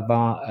color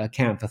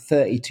account for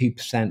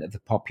 32% of the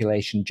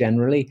population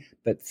generally,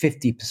 but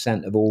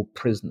 50% of all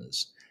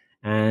prisoners.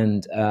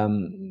 And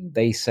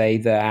they say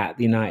that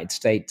the United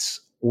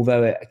States,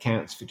 although it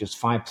accounts for just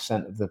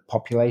 5% of the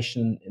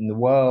population in the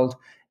world,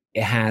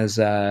 it has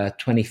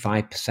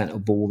 25%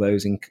 of all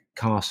those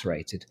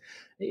incarcerated.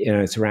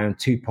 It's around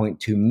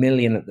 2.2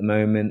 million at the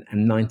moment,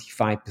 and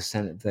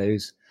 95% of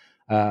those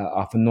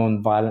are for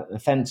non-violent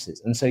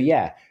offences. And so,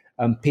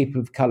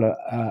 people of colour,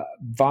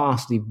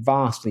 vastly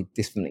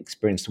different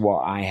experience to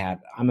what I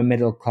had. I'm a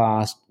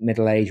middle-class,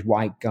 middle-aged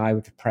white guy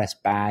with a press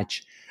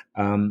badge.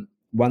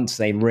 Once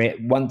it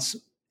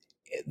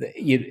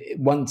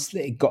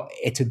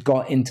had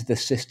got into the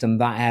system,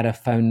 that I had a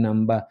phone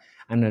number,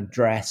 an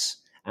address,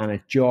 and a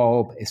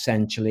job.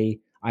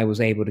 Essentially, I was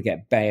able to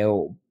get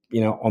bail,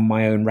 on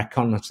my own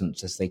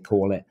reconnaissance, as they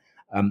call it.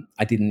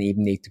 I didn't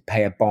even need to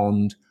pay a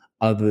bond.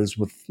 Others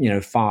were,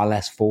 far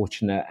less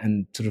fortunate,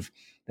 and sort of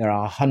there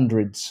are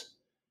hundreds,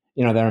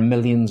 there are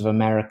millions of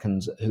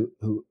Americans who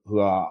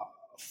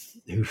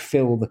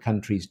fill the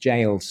country's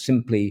jails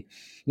simply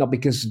not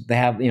because they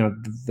have,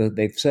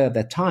 they've served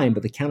their time,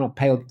 but they cannot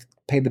pay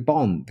the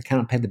bond, they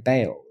cannot pay the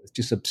bail. It's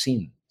just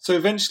obscene. So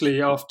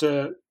eventually,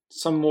 after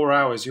some more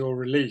hours, you're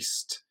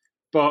released,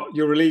 but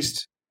you're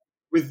released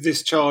with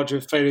this charge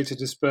of failure to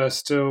disperse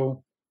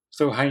still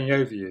hanging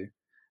over you.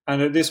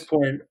 And at this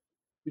point,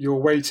 you're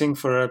waiting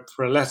for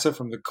a letter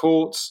from the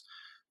courts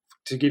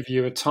to give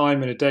you a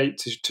time and a date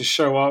to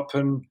show up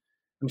and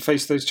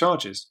face those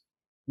charges.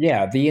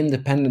 Yeah, the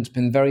Independent's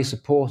been very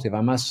supportive,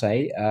 I must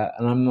say.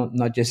 And I'm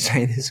not just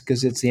saying this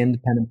because it's the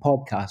Independent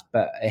podcast,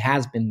 but it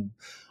has been.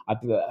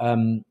 I've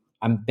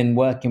been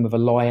working with a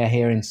lawyer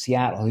here in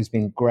Seattle who's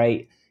been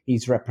great.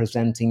 He's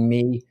representing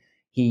me.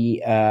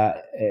 He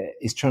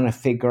is trying to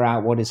figure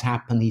out what has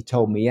happened. He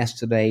told me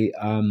yesterday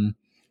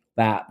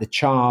that the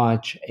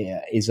charge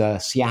is a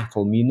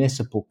Seattle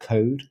municipal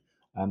code.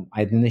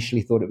 I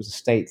initially thought it was a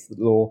state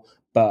law,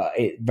 but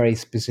it very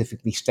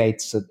specifically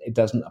states that it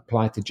doesn't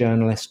apply to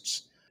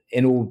journalists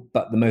in all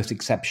but the most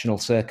exceptional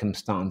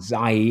circumstances,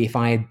 i.e. if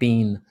I had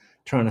been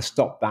trying to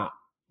stop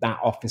that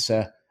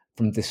officer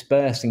from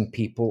dispersing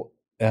people,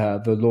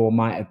 the law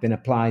might have been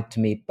applied to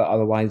me, but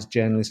otherwise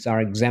journalists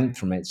are exempt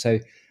from it. So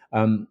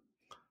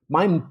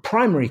my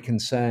primary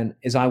concern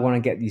is I want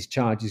to get these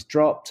charges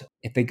dropped.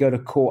 If they go to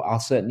court, I'll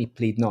certainly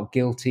plead not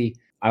guilty.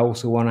 I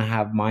also want to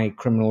have my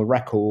criminal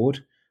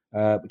record,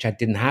 which I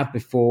didn't have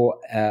before,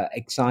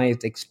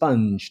 excised,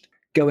 expunged.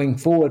 Going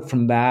forward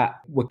from that,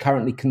 we're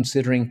currently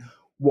considering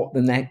what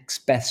the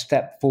next best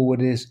step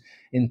forward is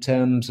in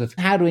terms of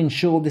how to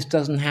ensure this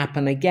doesn't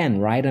happen again,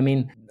 right? I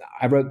mean,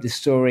 I wrote this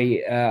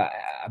story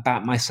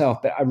about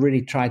myself, but I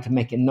really tried to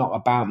make it not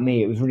about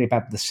me. It was really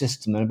about the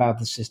system and about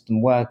the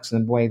system works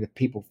and the way that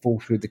people fall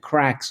through the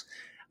cracks.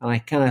 And I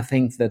kind of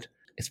think that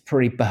it's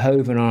pretty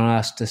behoven on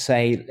us to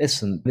say,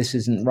 listen, this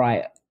isn't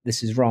right,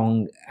 this is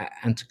wrong,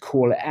 and to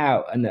call it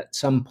out. And at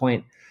some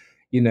point,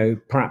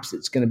 perhaps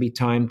it's going to be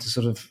time to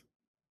sort of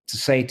to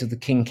say to the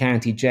King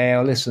County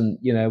Jail, listen,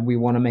 we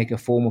want to make a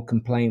formal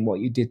complaint. What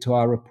you did to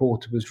our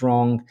reporter was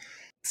wrong.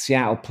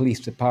 Seattle Police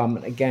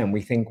Department, again,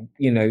 we think,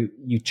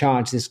 you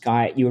charged this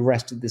guy, you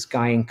arrested this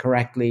guy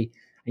incorrectly,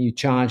 and you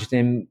charged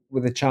him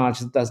with a charge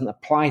that doesn't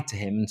apply to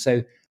him. And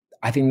so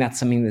I think that's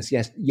something that's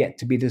yet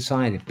to be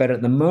decided. But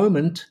at the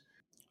moment,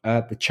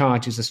 the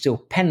charges are still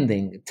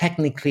pending.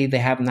 Technically, they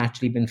haven't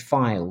actually been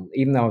filed,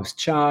 even though I was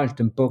charged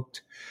and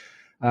booked.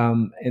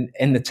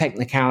 In the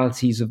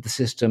technicalities of the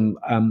system,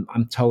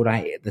 I'm told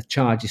the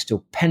charge is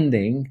still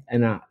pending,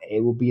 and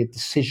it will be a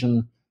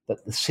decision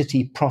that the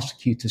city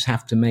prosecutors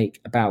have to make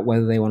about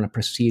whether they want to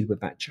proceed with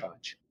that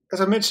charge. As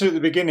I mentioned at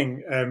the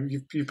beginning,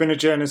 you've been a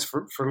journalist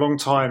for a long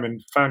time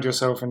and found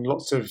yourself in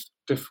lots of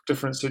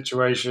different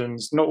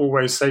situations, not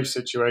always safe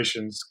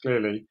situations,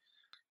 clearly.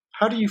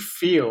 How do you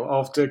feel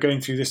after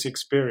going through this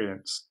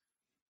experience?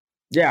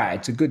 Yeah,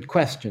 it's a good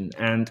question,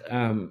 and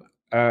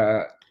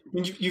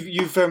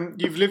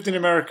you've lived in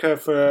America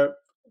for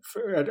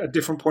at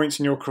different points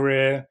in your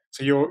career,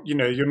 so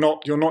you're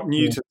not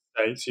new to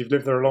the States. You've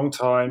lived there a long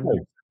time.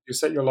 No. You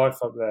set your life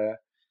up there.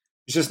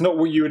 It's just not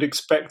what you would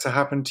expect to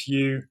happen to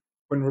you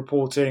when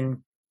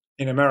reporting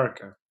in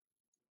America.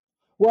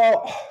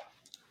 Well,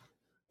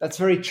 that's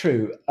very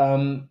true.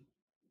 And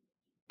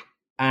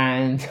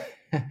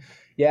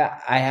yeah,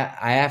 I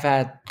have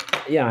had,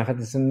 I've had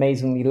this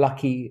amazingly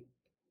lucky,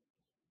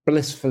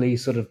 blissfully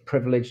sort of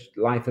privileged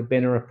life of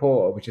being a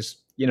reporter, which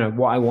is,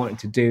 what I wanted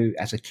to do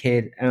as a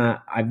kid. And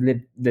I've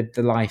lived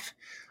the life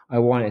I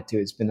wanted to.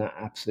 It's been an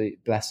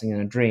absolute blessing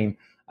and a dream.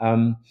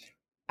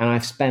 And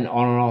I've spent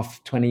on and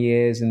off 20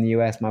 years in the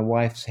US. My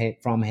wife's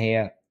from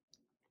here.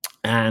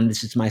 And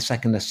this is my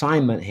second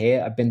assignment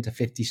here. I've been to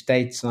 50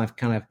 states and I've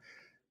kind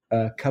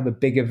of covered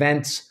big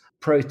events,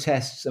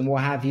 protests and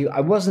what have you.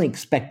 I wasn't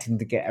expecting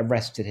to get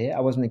arrested here.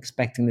 I wasn't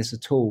expecting this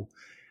at all.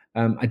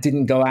 I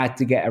didn't go out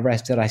to get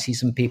arrested. I see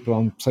some people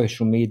on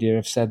social media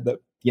have said that,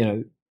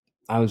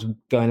 I was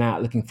going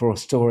out looking for a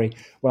story.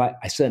 Well,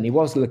 I certainly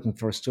was looking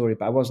for a story,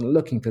 but I wasn't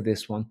looking for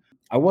this one.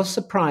 I was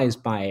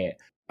surprised by it.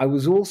 I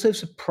was also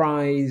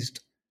surprised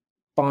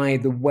by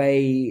the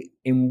way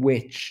in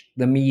which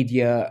the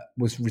media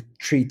was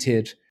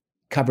treated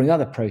covering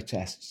other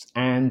protests.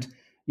 And,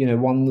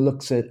 one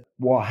looks at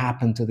what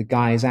happened to the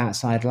guys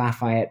outside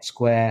Lafayette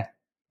Square,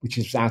 which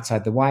is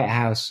outside the White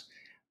House,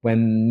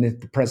 when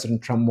the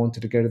President Trump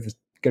wanted to go to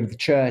the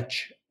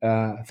church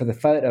for the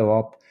photo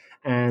op,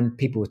 and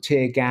people were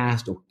tear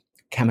gassed or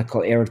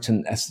chemical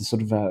irritant, as the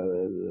sort of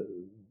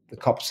the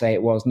cops say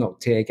it was,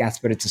 not tear gas,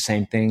 but it's the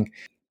same thing.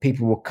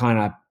 People were kind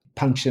of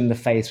punched in the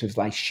face with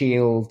like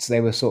shields.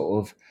 They were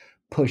sort of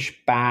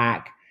pushed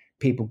back.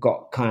 People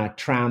got kind of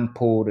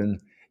trampled,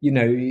 and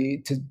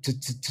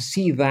to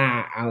see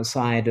that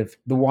outside of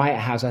the White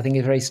House, I think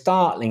is very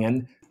startling.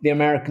 And the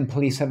American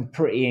police have a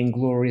pretty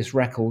inglorious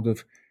record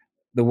of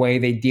the way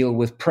they deal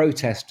with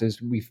protesters.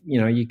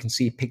 You can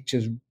see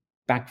pictures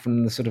back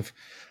from the sort of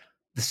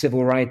the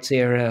civil rights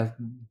era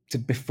to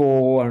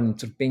before, and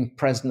sort of being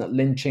present at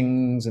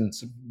lynchings and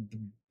sort of,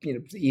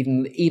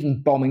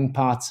 even bombing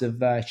parts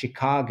of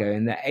Chicago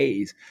in the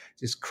 80s.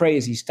 Just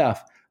crazy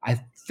stuff. I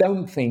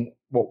don't think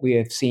what we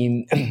have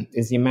seen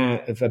is the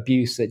amount of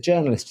abuse that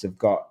journalists have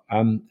got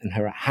and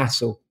her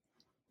hassle.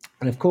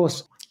 And of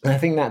course, I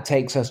think that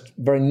takes us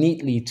very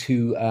neatly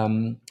to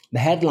the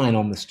headline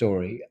on the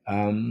story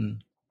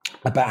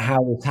about how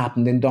this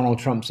happened in Donald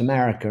Trump's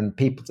America. And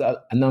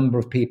a number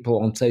of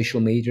people on social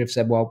media have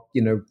said, well,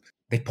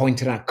 they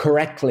pointed out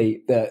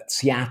correctly that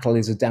Seattle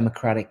is a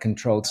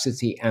Democratic-controlled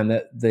city and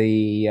that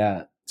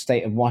the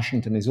state of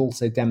Washington is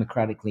also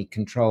democratically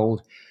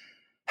controlled.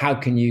 How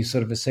can you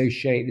sort of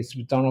associate this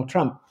with Donald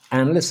Trump?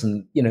 And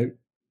listen,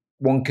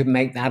 one could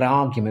make that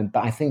argument,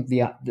 but I think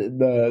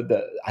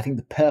I think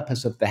the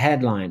purpose of the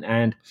headline,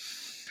 and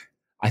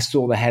I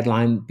saw the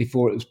headline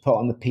before it was put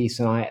on the piece,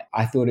 and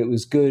I thought it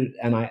was good,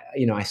 and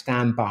I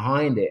stand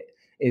behind it,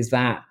 is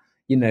that,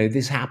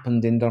 this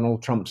happened in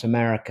Donald Trump's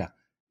America.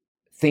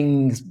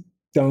 Things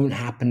don't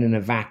happen in a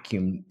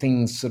vacuum.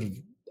 Things sort of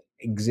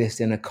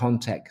exist in a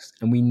context.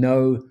 And we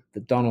know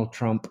that Donald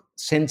Trump,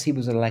 since he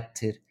was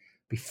elected,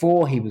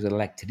 before he was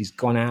elected, he's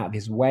gone out of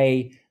his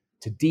way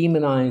to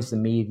demonize the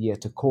media,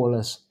 to call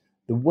us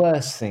the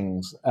worst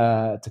things,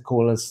 to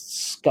call us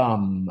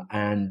scum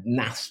and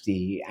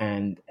nasty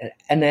and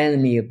an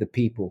enemy of the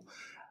people.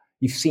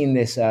 You've seen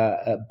this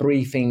at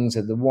briefings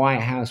at the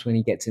White House when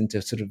he gets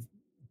into sort of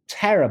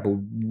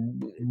terrible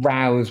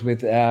rows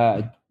with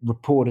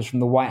reporters from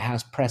the White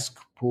House press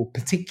corps,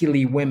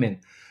 particularly women.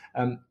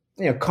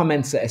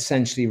 Comments that are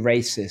essentially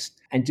racist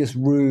and just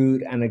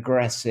rude and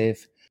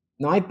aggressive.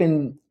 Now,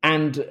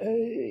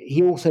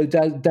 he also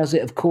does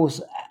it, of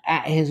course,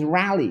 at his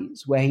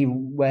rallies, where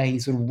he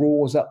sort of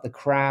roars up the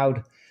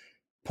crowd,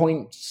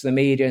 points to the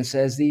media and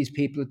says, these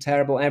people are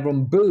terrible, and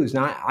everyone boos.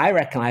 Now, I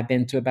reckon I've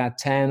been to about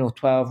 10 or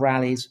 12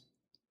 rallies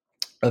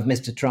of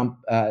Mr. Trump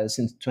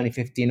since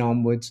 2015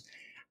 onwards.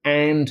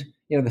 And,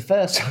 the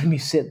first time you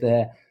sit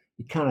there,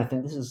 you kind of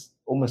think this is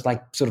almost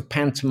like sort of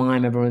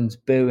pantomime, everyone's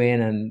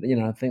booing,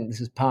 and, I think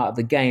this is part of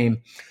the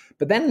game.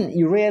 But then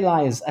you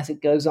realize as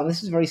it goes on,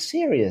 this is very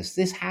serious.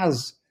 This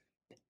has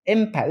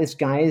impact. This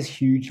guy is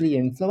hugely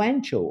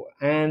influential.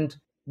 And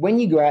when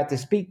you go out to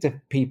speak to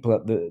people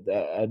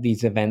at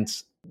these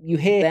events, you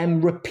hear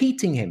them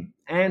repeating him.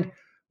 And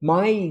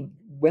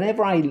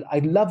whenever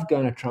I love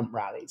going to Trump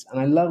rallies and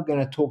I love going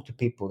to talk to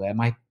people there,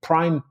 my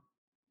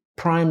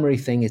primary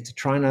thing is to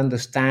try and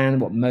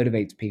understand what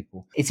motivates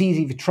people. It's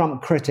easy for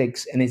Trump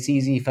critics and it's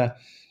easy for,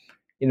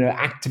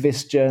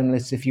 activist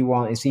journalists, if you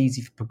want. It's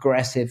easy for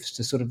progressives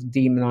to sort of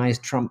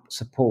demonize Trump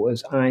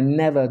supporters. And I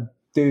never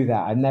do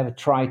that. I never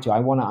try to.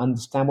 I want to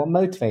understand what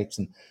motivates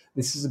them.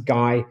 This is a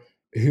guy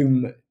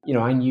whom,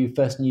 I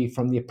first knew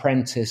from The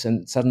Apprentice,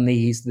 and suddenly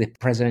he's the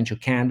presidential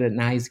candidate.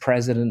 Now he's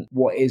president.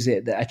 What is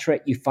it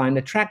that you find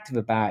attractive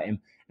about him?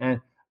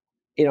 And,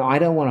 I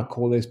don't want to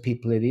call those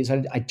people idiots.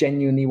 I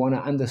genuinely want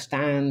to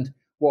understand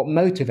what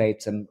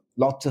motivates them.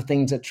 Lots of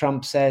things that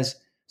Trump says,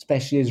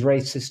 especially his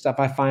racist stuff,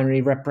 I find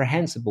really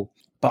reprehensible.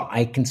 But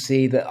I can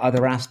see that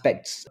other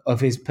aspects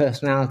of his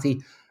personality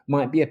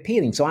might be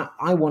appealing. So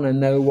I want to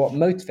know what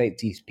motivates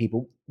these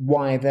people,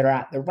 why they're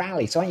at the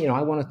rally. So,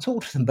 I want to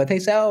talk to them, but they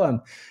say,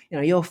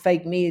 you're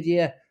fake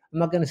media. I'm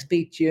not going to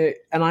speak to you.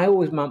 And I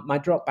always, my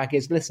drop back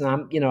is, listen,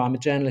 I'm a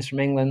journalist from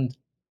England.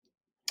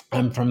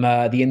 I'm from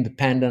The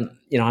Independent.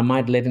 I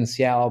might live in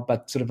Seattle,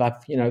 but sort of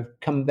I've,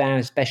 come down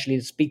especially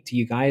to speak to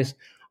you guys.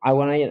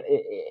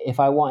 If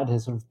I wanted to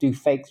sort of do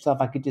fake stuff,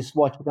 I could just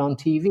watch it on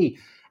TV.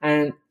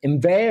 And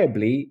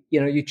invariably,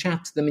 you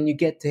chat to them and you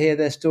get to hear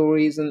their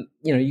stories, and,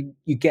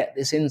 you get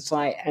this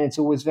insight, and it's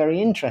always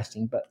very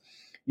interesting. But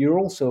you're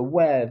also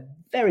aware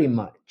very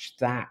much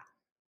that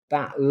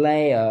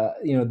layer,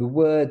 the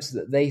words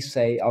that they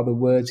say are the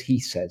words he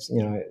says.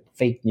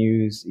 Fake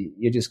news.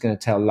 You're just going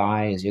to tell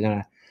lies.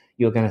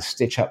 You're going to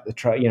stitch up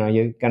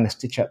you're going to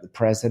stitch up the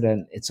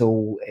president. It's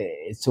all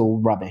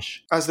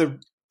rubbish. As the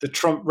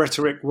Trump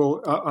rhetoric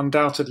will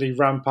undoubtedly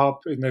ramp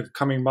up in the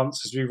coming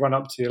months as we run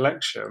up to the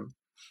election,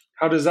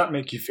 how does that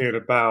make you feel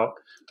about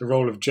the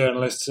role of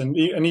journalists and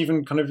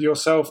even kind of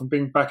yourself and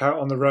being back out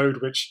on the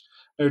road, which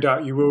no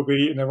doubt you will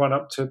be in the run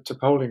up to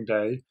polling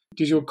day?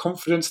 Does your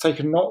confidence take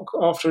a knock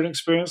after an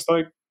experience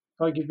like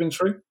you've been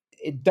through?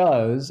 It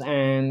does,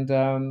 and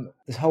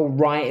this whole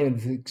right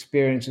of the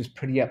experience was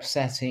pretty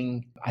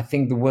upsetting. I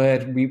think the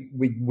word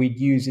we'd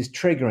use is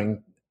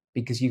triggering,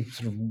 because you're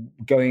sort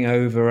of going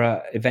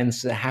over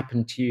events that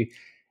happened to you.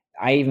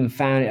 I even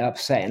found it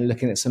upsetting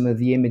looking at some of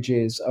the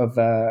images of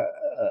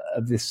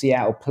the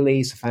Seattle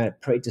police. I found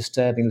it pretty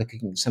disturbing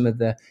looking at some of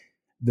the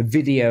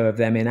video of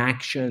them in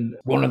action.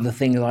 One of the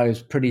things I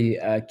was pretty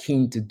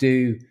keen to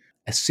do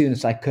as soon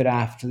as I could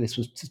after this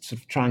was to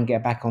sort of try and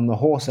get back on the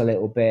horse a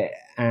little bit.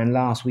 And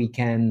last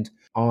weekend,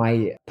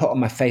 I put on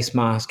my face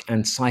mask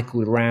and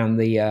cycled around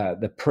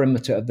the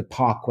perimeter of the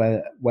park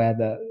where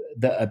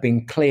that had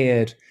been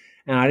cleared.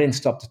 And I didn't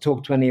stop to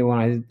talk to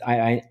anyone.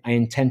 I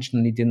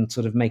intentionally didn't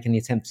sort of make any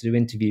attempt to do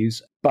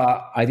interviews.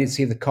 But I did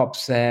see the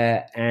cops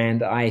there,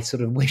 and I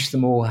sort of wished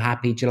them all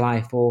happy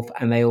July 4th,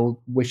 and they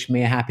all wished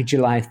me a happy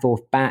July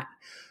 4th back.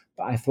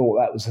 But I thought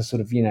that was a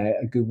sort of,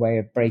 a good way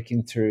of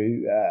breaking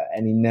through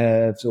any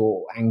nerves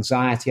or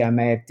anxiety I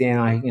may have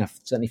done. I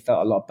certainly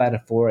felt a lot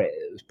better for it.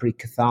 It was pretty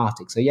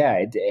cathartic. So, yeah,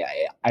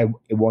 it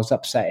was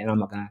upsetting. I'm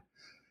not going to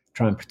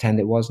try and pretend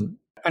it wasn't.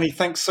 Annie,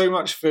 thanks so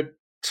much for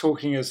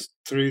talking us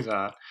through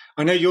that.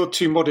 I know you're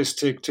too modest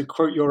to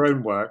quote your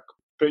own work,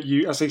 but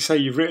you, as I say,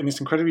 you've written this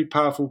incredibly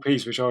powerful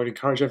piece, which I would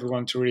encourage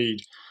everyone to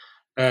read,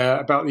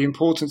 about the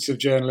importance of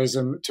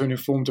journalism to an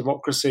informed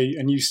democracy.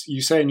 And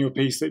you say in your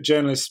piece that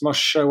journalists must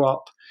show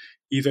up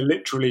either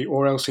literally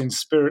or else in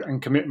spirit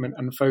and commitment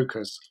and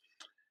focus.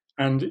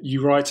 And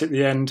you write at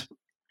the end,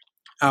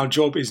 our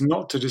job is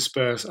not to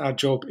disperse, our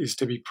job is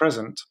to be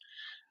present,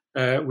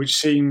 which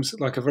seems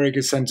like a very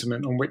good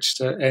sentiment on which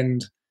to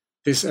end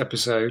this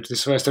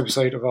first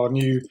episode of our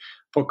new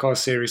podcast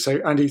series.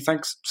 So, Andy,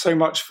 thanks so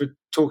much for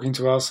talking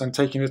to us and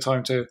taking the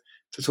time to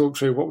talk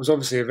through what was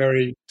obviously a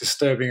very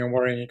disturbing and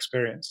worrying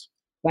experience.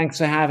 Thanks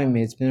for having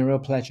me. It's been a real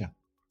pleasure.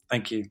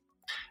 Thank you.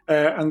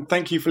 And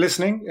thank you for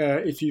listening.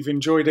 If you've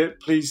enjoyed it,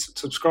 please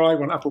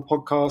subscribe on Apple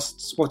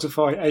Podcasts,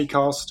 Spotify,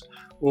 Acast,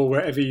 or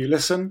wherever you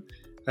listen.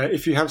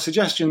 If you have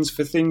suggestions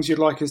for things you'd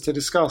like us to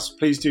discuss,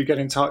 please do get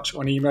in touch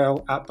on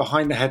email at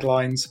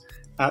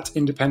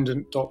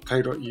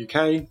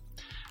behindtheheadlines@independent.co.uk.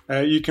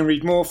 You can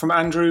read more from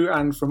Andrew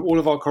and from all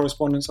of our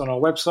correspondents on our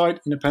website,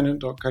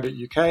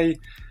 independent.co.uk,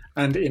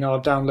 and in our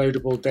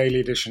downloadable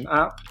daily edition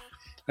app.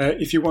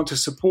 If you want to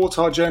support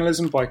our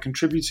journalism by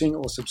contributing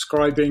or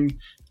subscribing,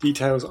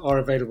 details are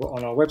available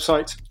on our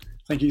website.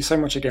 Thank you so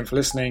much again for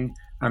listening,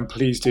 and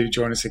please do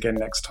join us again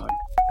next time.